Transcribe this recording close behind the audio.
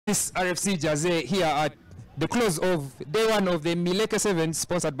This RFC jersey here at the close of day one of the Mileke Sevens,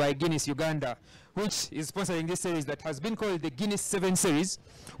 sponsored by Guinness Uganda, which is sponsoring this series that has been called the Guinness Sevens series.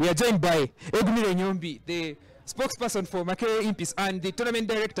 We are joined by Egumire Nnyombi, the spokesperson for Makerere Impis, and the tournament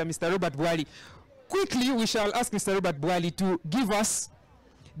director, Mr. Robert Bwali. Quickly, we shall ask Mr. Robert Bwali to give us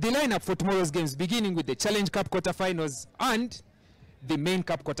the lineup for tomorrow's games, beginning with the Challenge Cup quarterfinals and the Main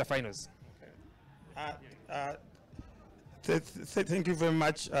Cup quarterfinals. Thank you very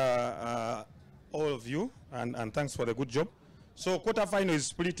much, all of you, and thanks for the good job. So quarterfinal is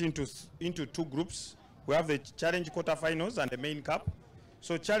split into two groups. We have the Challenge quarterfinals and the Main Cup.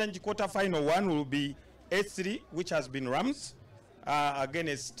 So Challenge quarterfinal 1 will be A3, which has been Rams,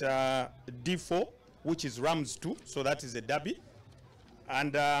 against D4, which is Rams 2. So that is a derby.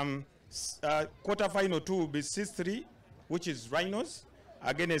 And quarterfinal 2 will be C3, which is Rhinos,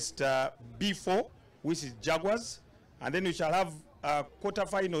 against B4, which is Jaguars. And then we shall have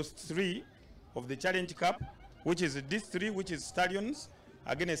quarterfinals 3 of the Challenge Cup, which is D3, which is Stallions,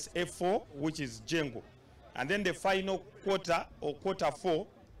 against F4, which is Django. And then the final quarter, or quarter 4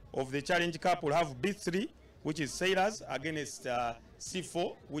 of the Challenge Cup, will have B3, which is Sailors, against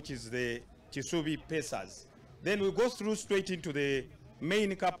C4, which is the Chisubi Pacers. Then we go through straight into the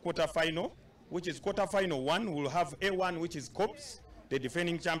Main Cup quarterfinal, which is quarterfinal 1. We'll have A1, which is Cops, the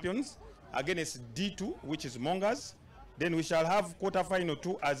defending champions, against D2, which is Mongers. Then we shall have quarterfinal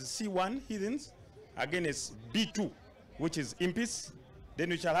 2 as C1, Heathens, against B2, which is Impis. Then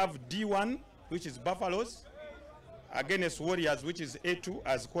we shall have D1, which is Buffaloes, against Warriors, which is A2,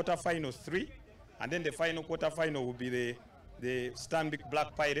 as quarterfinal 3. And then the final quarterfinal will be the Stanbic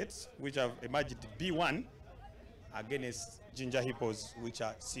Black Pirates, which have emerged B1, against Ginger Hippos, which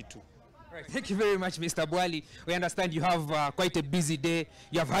are C2. Right. Thank you very much, Mr. Bwali. We understand you have quite a busy day.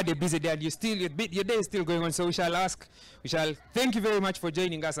 You have had a busy day, and your day is still going on. So we shall thank you very much for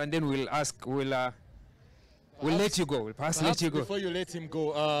joining us, and then we'll let you go. We'll let you go. Before you let him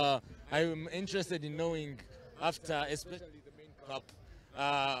go, I'm interested in knowing, after especially the Main Cup,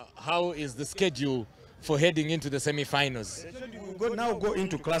 how is the schedule for heading into the semi-finals? We'll now go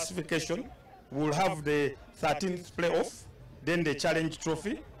into classification. We'll have the 13th playoff, then the Challenge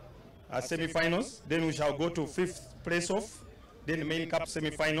Trophy, semi-finals. Then we shall go to 5th place off, then the Main Cup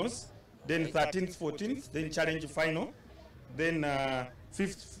semi-finals, then 13th, 14th, then Challenge final, then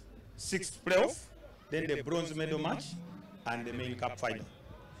 5th, 6th playoff, then the bronze medal match, and the Main Cup final.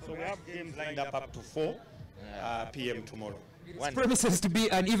 So we have games lined up to 4 p.m. tomorrow. It promises to be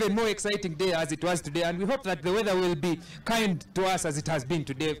an even more exciting day as it was today, and we hope that the weather will be kind to us as it has been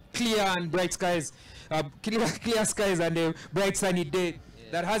today. Clear and bright skies, clear skies, and a bright sunny day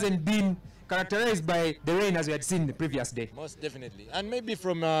that hasn't been characterized by the rain as we had seen the previous day. Most definitely. And maybe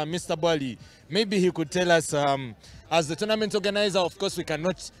from Mr. Bwali, maybe he could tell us, as the tournament organizer, of course we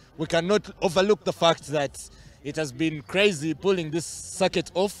cannot overlook the fact that it has been crazy pulling this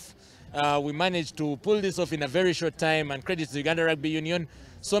circuit off. We managed to pull this off in a very short time, and credit to Uganda Rugby Union.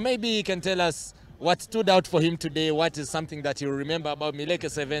 So maybe he can tell us what stood out for him today, what is something that he'll remember about Mileke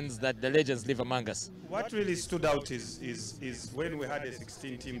Sevens that the legends live among us. What really stood out is when we had a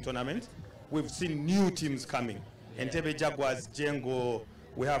 16-team tournament, we've seen new teams coming. Entebbe Jaguars, Django,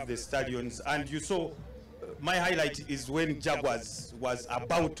 we have the Stallions, and you saw, my highlight is when Jaguars was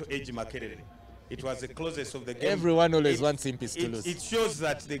about to edge Makerere. It was the closest of the game. Everyone always wants Impis to lose. It shows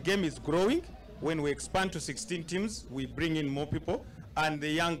that the game is growing. When we expand to 16 teams, we bring in more people, and the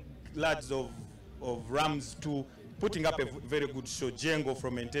young lads of Rams too, putting up a very good show. Django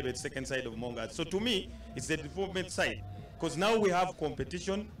from Entebbe, second side of Mongas. So to me, it's the development side, because now we have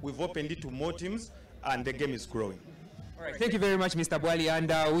competition. We've opened it to more teams, and the game is growing. All right. Thank you very much, Mr. Bwali,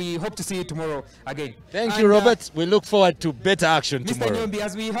 and we hope to see you tomorrow again. Thank you, Robert. We look forward to better action tomorrow. Mr. Nnyombi,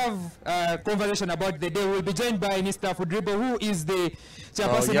 as we have a conversation about the day, we'll be joined by Mr. Fudribo, who is the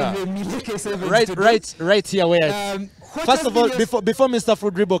chairperson of the Mileke Sevens. Right here. Where first of all, before Mr.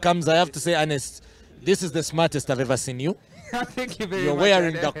 Fudribo comes, I have to say, Ernest, this is the smartest I've ever seen you. Thank you very much. You're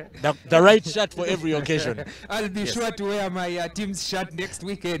wearing the right shirt for every occasion. I'll be sure to wear my team's shirt next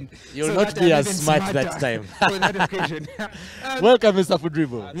weekend. You'll not be as smart that time. For that occasion. Welcome, Mr.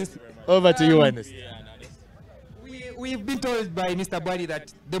 Fudribo. Over to you, Ernest. We've been told by Mr. Bwali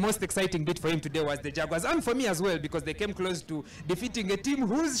that the most exciting bit for him today was the Jaguars, and for me as well, because they came close to defeating a team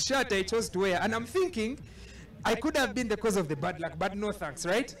whose shirt I chose to wear. And I'm thinking, I could have been the cause of the bad luck, but no thanks,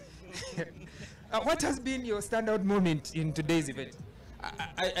 right? What has been your standout moment in today's event?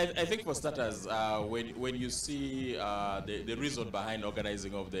 I think for starters, when you see the reason behind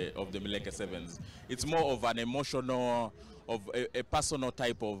organizing of the Mileke Sevens, it's more of an emotional a personal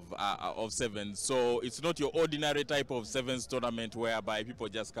type of sevens. So it's not your ordinary type of sevens tournament whereby people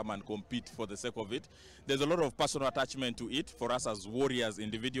just come and compete for the sake of it. There's a lot of personal attachment to it for us as warriors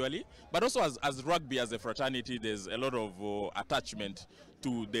individually, but also as rugby as a fraternity. There's a lot of attachment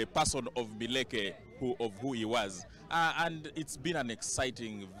to the person of Mileke, who he was, and it's been an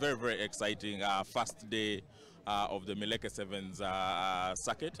exciting, very, very exciting first day of the Mileke Sevens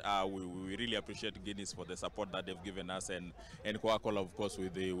circuit. We really appreciate Guinness for the support that they've given us, and Coca-Cola, of course, through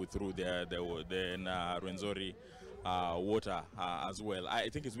the Rwenzori water as well. I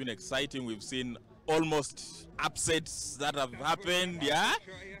think it's been exciting. We've seen almost upsets that have happened. Yeah.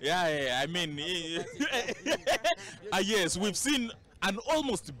 I mean, yes, we've seen an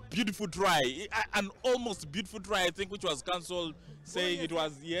almost beautiful try, I think, which was cancelled, saying it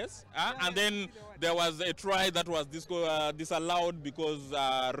was yes. And then there was a try that was disallowed because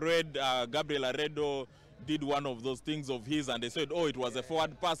Gabriel Arredo did one of those things of his, and they said, oh, it was a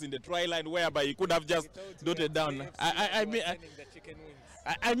forward pass in the try line, whereby he could have just dotted down.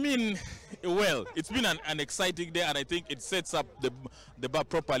 I mean, well, it's been an exciting day, and I think it sets up the bar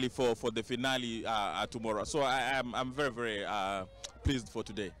properly for the finale tomorrow. So I'm very, very pleased for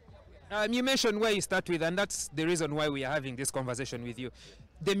today. You mentioned where you start with, and that's the reason why we are having this conversation with you.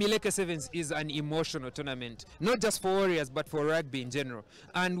 The Mileke Sevens is an emotional tournament, not just for Warriors, but for rugby in general.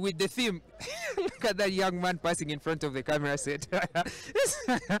 And with the theme, look at that young man passing in front of the camera set.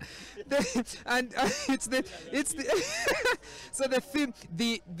 So the theme,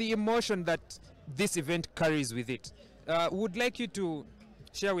 the emotion that this event carries with it. Would like you to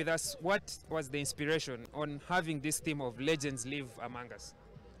share with us what was the inspiration on having this theme of legends live among us.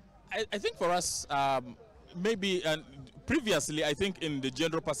 I think for us, maybe previously, I think in the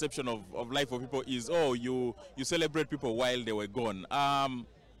general perception of life for people is, oh, you celebrate people while they were gone.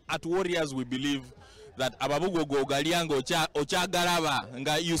 At Warriors, we believe that ababugo galiango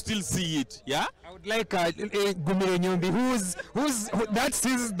ochagaraba, you still see it. Yeah. I would like Egumire Nnyombi,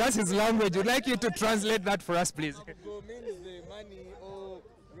 that's his language. Would like you to translate that for us, please. Ababugo means the money or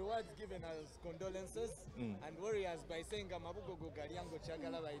rewards given as condolences, and Warriors by saying amabugo galiango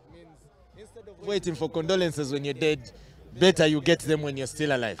chagaraba, it means instead of waiting for condolences when you're dead, better you get them when you're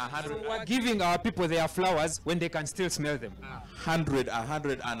still alive. So we're giving our people their flowers when they can still smell them.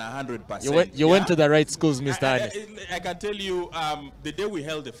 100%. You went to the right schools, Mr. Ernest. I can tell you, the day we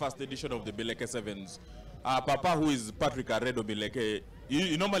held the first edition of the Mileke Sevens, Papa, who is Patrick Arredo Mileke,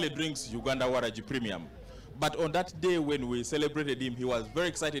 he normally drinks Uganda Waraji Premium. But on that day when we celebrated him, he was very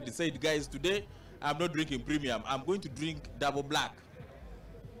excited. He said, guys, today I'm not drinking premium. I'm going to drink double black.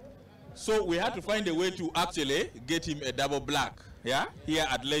 So we had to find a way to actually get him a double black, yeah, here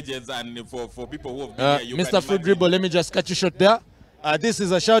at Legends, and for people who have been here. Mr. Foodribble, let me just cut you short there. This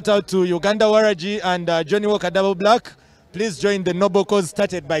is a shout out to Uganda Waraji and Johnny Walker Double Black. Please join the noble cause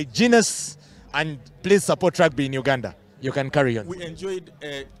started by Guinness, and please support rugby in Uganda. You can carry on. We enjoyed,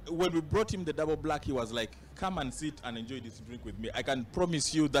 when we brought him the double black, he was like, come and sit and enjoy this drink with me. I can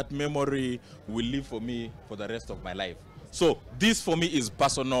promise you that memory will live for me for the rest of my life. So this for me is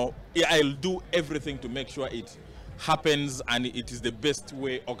personal. I'll do everything to make sure it happens and it is the best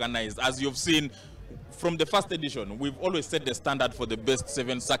way organized. As you've seen from the first edition, we've always set the standard for the best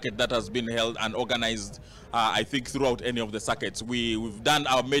seven circuit that has been held and organized, I think, throughout any of the circuits. We've done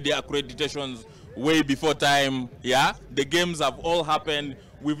our media accreditations way before time. Yeah, the games have all happened.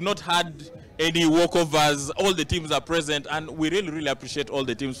 We've not had any walkovers. All the teams are present, and we really, really appreciate all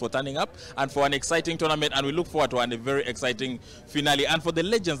the teams for turning up and for an exciting tournament, and we look forward to a very exciting finale. And for the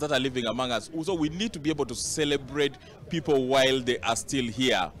legends that are living among us, also we need to be able to celebrate people while they are still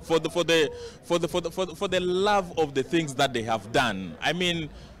here for the love of the things that they have done. I mean,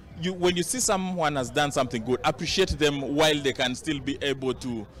 when you see someone has done something good, appreciate them while they can still be able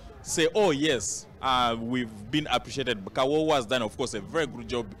to say, oh yes, we've been appreciated. Kawowo has done, of course, a very good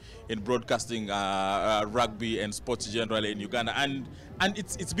job in broadcasting rugby and sports generally in Uganda, and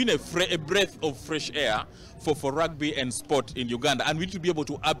it's been a breath of fresh air for rugby and sport in Uganda, and we need to be able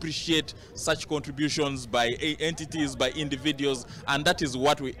to appreciate such contributions by entities, by individuals, and that is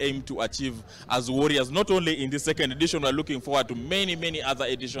what we aim to achieve as Warriors, not only in the second edition. We're looking forward to many other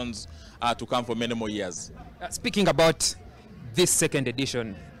editions to come for many more years. Speaking about this second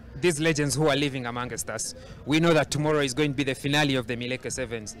edition, these legends who are living amongst us, we know that tomorrow is going to be the finale of the Mileke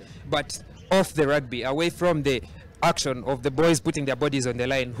Sevens. But off the rugby, away from the action of the boys putting their bodies on the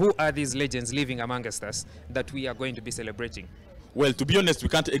line, who are these legends living amongst us that we are going to be celebrating? Well, to be honest, we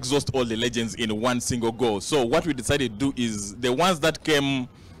can't exhaust all the legends in one single go. So what we decided to do is the ones that came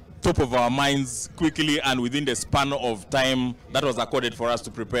top of our minds quickly, and within the span of time that was accorded for us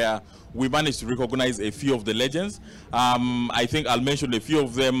to prepare, we managed to recognize a few of the legends. I think I'll mention a few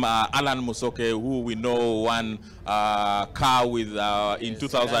of them. Alan Musoke, who we know won car with in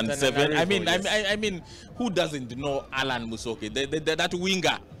 2007. I mean, who doesn't know Alan Musoke? That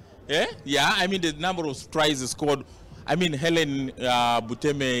winger. Yeah. I mean, the number of tries scored. I mean, Helen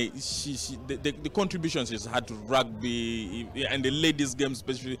Buteme, the contributions she's had to rugby and the ladies' game,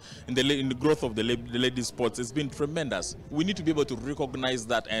 especially in the growth of the ladies' sports, has been tremendous. We need to be able to recognize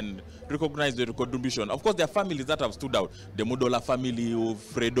that and recognize the contribution. Of course, there are families that have stood out. The Mudola family,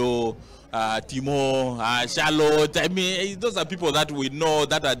 Fredo, Timo, Charlotte. I mean, those are people that we know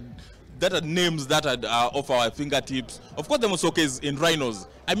that are names that are off our fingertips. Of course, the Musokes in Rhinos.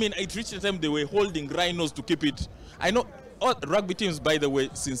 I mean, it reached the time they were holding Rhinos to keep it. I know all rugby teams, by the way,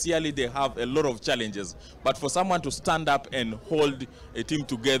 sincerely, they have a lot of challenges. But for someone to stand up and hold a team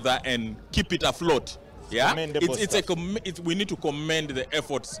together and keep it afloat, yeah, we need to commend the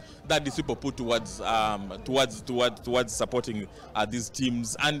efforts that these people put towards supporting these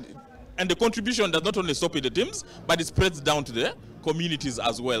teams, and the contribution does not only stop with the teams, but it spreads down to the communities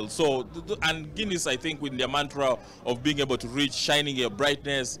as well. So, and Guinness, I think, with their mantra of being able to reach, shining your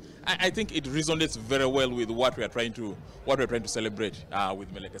brightness, I think it resonates very well with what we are trying to celebrate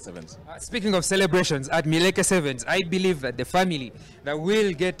with Mileke Sevens. Speaking of celebrations at Mileke Sevens, I believe that the family that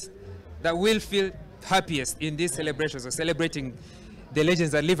will feel happiest in these celebrations of celebrating the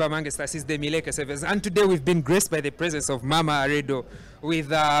legends that live amongst us is the Mileke Sevens. And today we've been graced by the presence of Mama Aredo with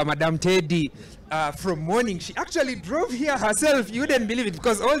Madame Teddy. From morning, she actually drove here herself. You wouldn't believe it,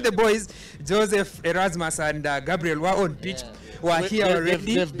 because all the boys, Joseph, Erasmus, and Gabriel, were on pitch. Were here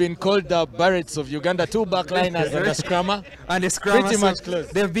already. They've been called the Barretts of Uganda, 2 backliners and a scrummer. And a scrummer. Pretty much close.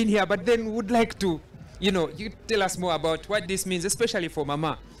 They've been here, but then would like to, you tell us more about what this means, especially for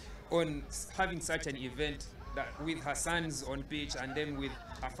Mama, on having such an event that with her sons on pitch, and then with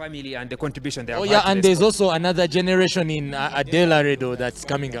her family and the contribution they have. Oh yeah, and there's also another generation in Adela Redo that's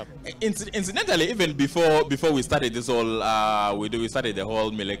coming up. Incidentally, even before we started this whole, we started the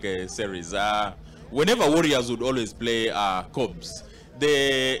whole Mileke series. Whenever Warriors would always play Cobs,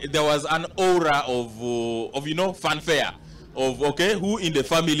 there was an aura of fanfare. Of who in the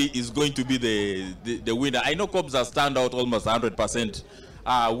family is going to be the winner. I know Cobs are stand out almost 100%.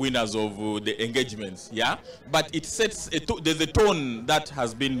 Winners of the engagements, yeah, but it sets there's a tone that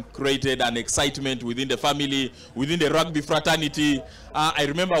has been created, an excitement within the family, within the rugby fraternity. I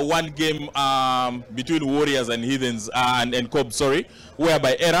remember one game between Warriors and Heathens and Cobb,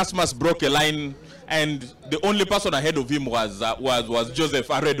 whereby Erasmus broke a line, and the only person ahead of him was Joseph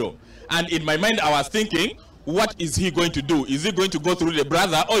Aredo. And in my mind, I was thinking, what is he going to do? Is he going to go through the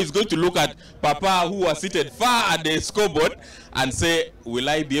brother, or is going to look at Papa, who was seated far at the scoreboard, and say, will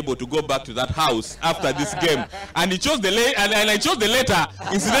I be able to go back to that house after this game? And he chose the I chose the latter.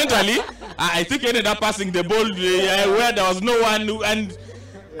 Incidentally, I think he ended up passing the ball where there was no one,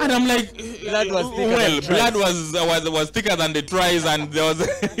 and I'm like, blood was thicker than the tries, and there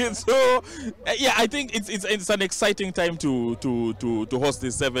was so yeah. I think it's an exciting time to host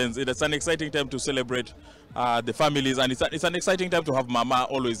these sevens. It's an exciting time to celebrate the families, and it's an exciting time to have Mama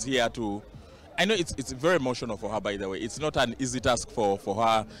always here to. I know it's very emotional for her, by the way. It's not an easy task for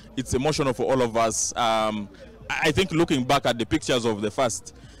her. It's emotional for all of us. I think looking back at the pictures of the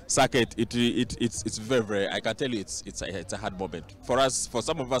first circuit, it's very, I can tell you it's a hard moment for us. For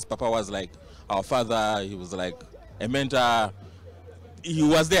some of us, Papa was like our father. He was like a mentor. He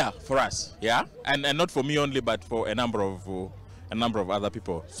was there for us, yeah, and not for me only, but for a number of other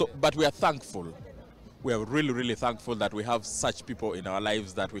people. So, but we are thankful. We are really thankful that we have such people in our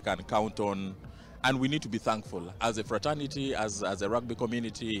lives that we can count on, and we need to be thankful as a fraternity, as a rugby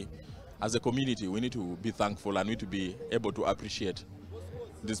community, as a community. We need to be thankful, and we need to be able to appreciate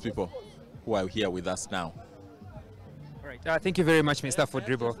these people who are here with us now. All right. Thank you very much, Mr.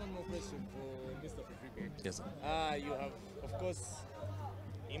 Fodribo. Just one more question for Mr. Fodribo. Yes, sir. You have, of course,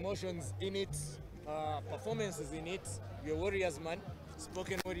 emotions in it, performances in it. You're Warriors man,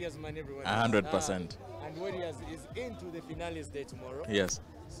 spoken Warriors man, everyone. 100%. And Warriors is into the finales day tomorrow. Yes.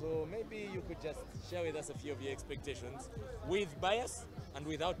 So maybe you could just share with us a few of your expectations, with bias and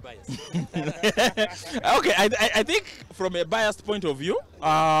without bias. Okay, I think from a biased point of view,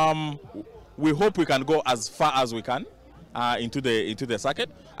 we hope we can go as far as we can into the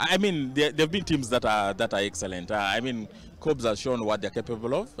circuit. I mean, there have been teams that are excellent. I mean, Cobs has shown what they're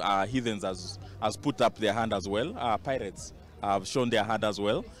capable of. Heathens has put up their hand as well. Pirates have shown their hand as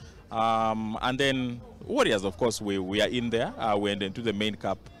well. And then Warriors, of course, we are in there. We went into the main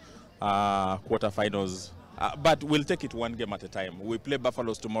cup quarterfinals But we'll take it one game at a time. We play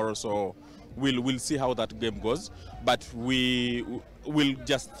Buffaloes tomorrow, so we'll see how that game goes. But we will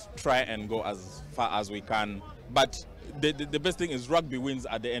just try and go as far as we can. But the best thing is rugby wins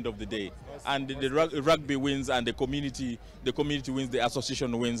at the end of the day, and the rugby wins, and the community wins, the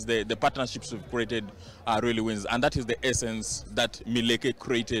association wins, the partnerships we've created really wins, and that is the essence that Mileke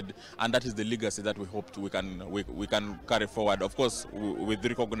created, and that is the legacy that we hoped we can carry forward. Of course, with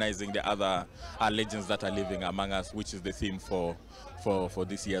recognizing the other legends that are living among us, which is the theme for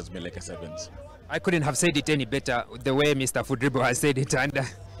this year's Mileke Sevens. I couldn't have said it any better the way Mr. Fudribo has said it, and.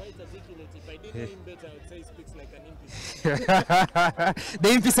 The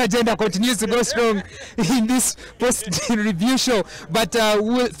IMPIS agenda continues to go strong in this post-review show. But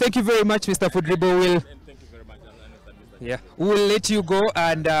thank you very much, Mr. Fudribo. We'll let you go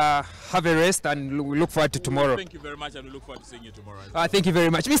and have a rest, and we look forward to tomorrow. Thank you very much, and we look forward to seeing you tomorrow. Thank you very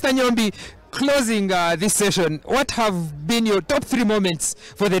much. Mr. Nnyombi, closing this session, what have been your top 3 moments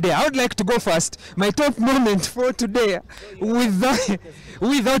for the day? I would like to go first. My top moment for today,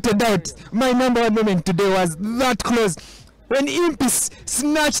 without a doubt, my number 1 moment today was that close, when IMPIS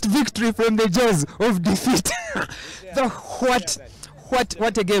snatched victory from the jaws of defeat.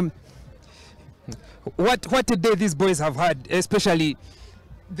 What a game. What a day these boys have had, especially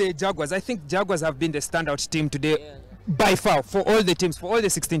the Jaguars. I think Jaguars have been the standout team today by far for all the teams, for all the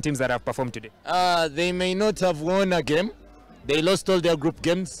 16 teams that have performed today. They may not have won a game. They lost all their group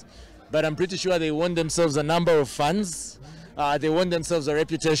games, but I'm pretty sure they won themselves a number of fans. They won themselves a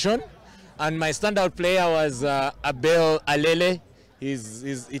reputation. And my standout player was Abel Alele.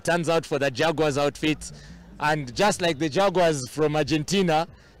 He turns out for the Jaguars outfit. And just like the Jaguars from Argentina,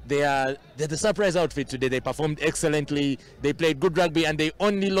 they're the surprise outfit today. They performed excellently. They played good rugby, and they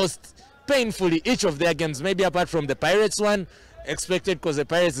only lost painfully each of their games, maybe apart from the Pirates one, expected because the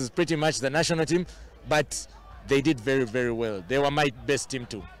Pirates is pretty much the national team, but they did very, very well. They were my best team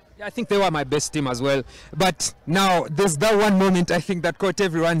too. Yeah, I think they were my best team as well. But now there's that one moment I think that caught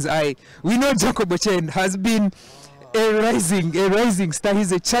everyone's eye. We know Jacob Ochen has been a rising star.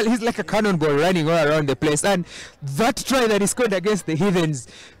 He's like a cannonball running all around the place. And that try that he scored against the Heathens,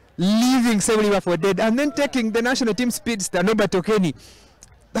 leaving Sevens for dead, and then taking the national team speedster Nnyombi Tokeni.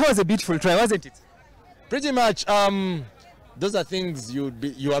 That was a beautiful try, wasn't it? Pretty much. Those are things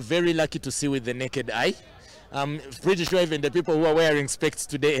you are very lucky to see with the naked eye. I'm pretty sure even the people who are wearing specs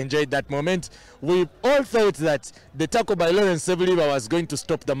today enjoyed that moment. We all thought that the tackle by Lawrence Sebeliba was going to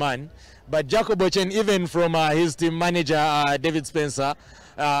stop the man, but Jacob Ochen, even from his team manager David Spencer,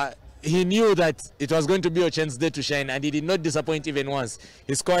 he knew that it was going to be Ochen's day to shine, and he did not disappoint even once.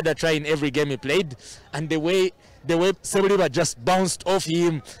 He scored a try in every game he played, and the way Sebeliba just bounced off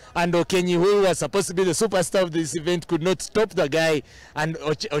him, and Okenyi, who was supposed to be the superstar of this event, could not stop the guy, and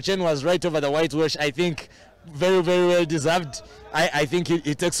Ochen was right over the whitewash. I think very, very well deserved. I think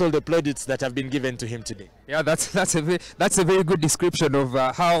he takes all the plaudits that have been given to him today. Yeah, that's a very good description of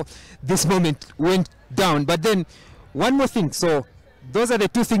how this moment went down. But then one more thing. So those are the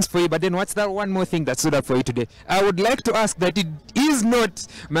 2 things for you, but then what's that one more thing that stood up for you today? I would like to ask that it is not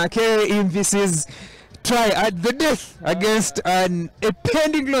Makere IMPIS's try at the death against a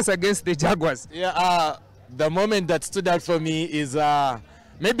pending loss against the Jaguars. Yeah, the moment that stood out for me is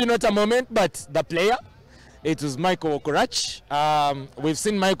maybe not a moment, but the player. It was Michael Okorach. We've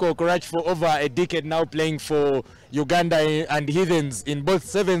seen Michael Okorach for over a decade now, playing for Uganda and Heathens in both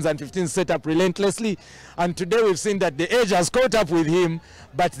 7s and 15s setup relentlessly. And today we've seen that the age has caught up with him,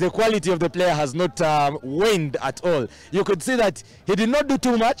 but the quality of the player has not waned at all. You could see that he did not do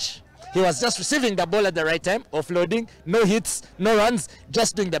too much. He was just receiving the ball at the right time, offloading, no hits, no runs,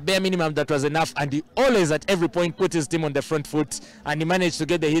 just doing the bare minimum that was enough. And he always, at every point, put his team on the front foot, and he managed to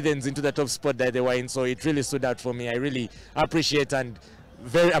get the Heathens into the top spot that they were in. So it really stood out for me. I really appreciate, and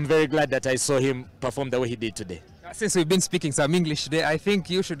I'm very glad that I saw him perform the way he did today. Since we've been speaking some English today, I think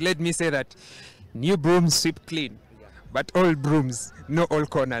you should let me say that new brooms sweep clean, but old brooms, no all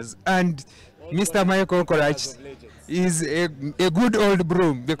corners. And Mr. Michael Okorach is a good old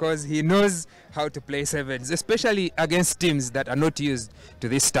broom, because he knows how to play 7s, especially against teams that are not used to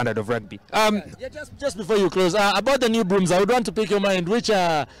this standard of rugby. Just before you close, about the new brooms, I would want to pick your mind. Which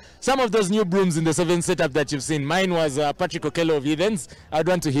are some of those new brooms in the 7 setup that you've seen? Mine was Patrick Okello of Heathens. I'd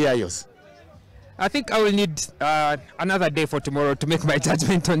want to hear yours. I think I will need another day for tomorrow to make my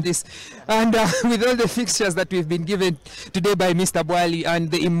judgment on this. And with all the fixtures that we've been given today by Mr. Boali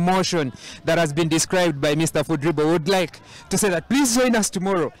and the emotion that has been described by Mr. Fudribo, would like to say that please join us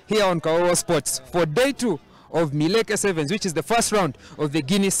tomorrow here on Kawowo Sports for day 2 of Mileke Sevens, which is the first round of the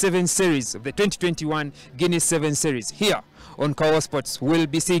Guinness Sevens series, of the 2021 Guinness Sevens series. Here on Kawowo Sports, we'll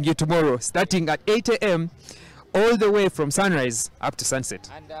be seeing you tomorrow, starting at 8 a.m. all the way from sunrise up to sunset.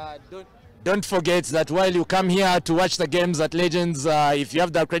 And don't forget that while you come here to watch the games at Legends, if you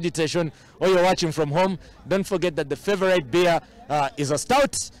have the accreditation or you're watching from home, don't forget that the favorite beer is a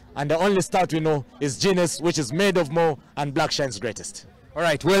stout, and the only stout we know is Guinness, which is made of more and Black Shine's greatest. All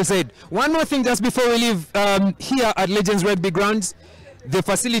right, well said. One more thing just before we leave, here at Legends Rugby Grounds, the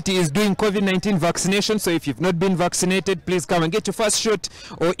facility is doing COVID-19 vaccination, so if you've not been vaccinated, please come and get your first shot,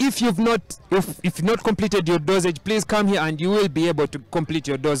 or if you've not completed your dosage, please come here and you will be able to complete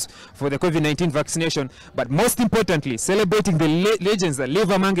your dose for the COVID-19 vaccination. But most importantly, celebrating the legends that live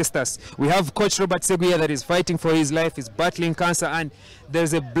amongst us, we have Coach Robert Seguya that is fighting for his life, is battling cancer, and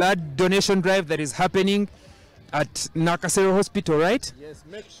there's a blood donation drive that is happening at Nakasero Hospital, right? Yes,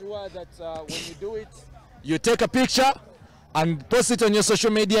 make sure that when you do it, you take a picture and post it on your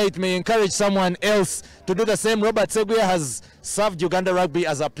social media. It may encourage someone else to do the same. Robert Seguya has served Uganda Rugby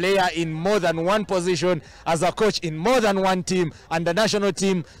as a player in more than one position, as a coach in more than one team, and the national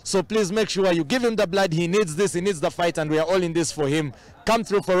team. So please make sure you give him the blood. He needs this, he needs the fight, and we are all in this for him. Come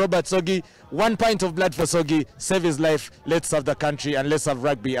through for Robert Sogi. 1 pint of blood for Sogi. Save his life. Let's serve the country and let's have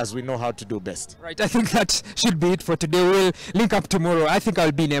rugby as we know how to do best. Right, I think that should be it for today. We'll link up tomorrow. I think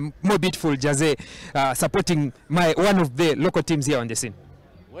I'll be in a more beautiful jersey supporting one of the local teams here on the scene.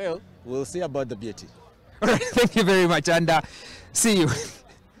 Well, we'll see about the beauty. All right, thank you very much, and see you.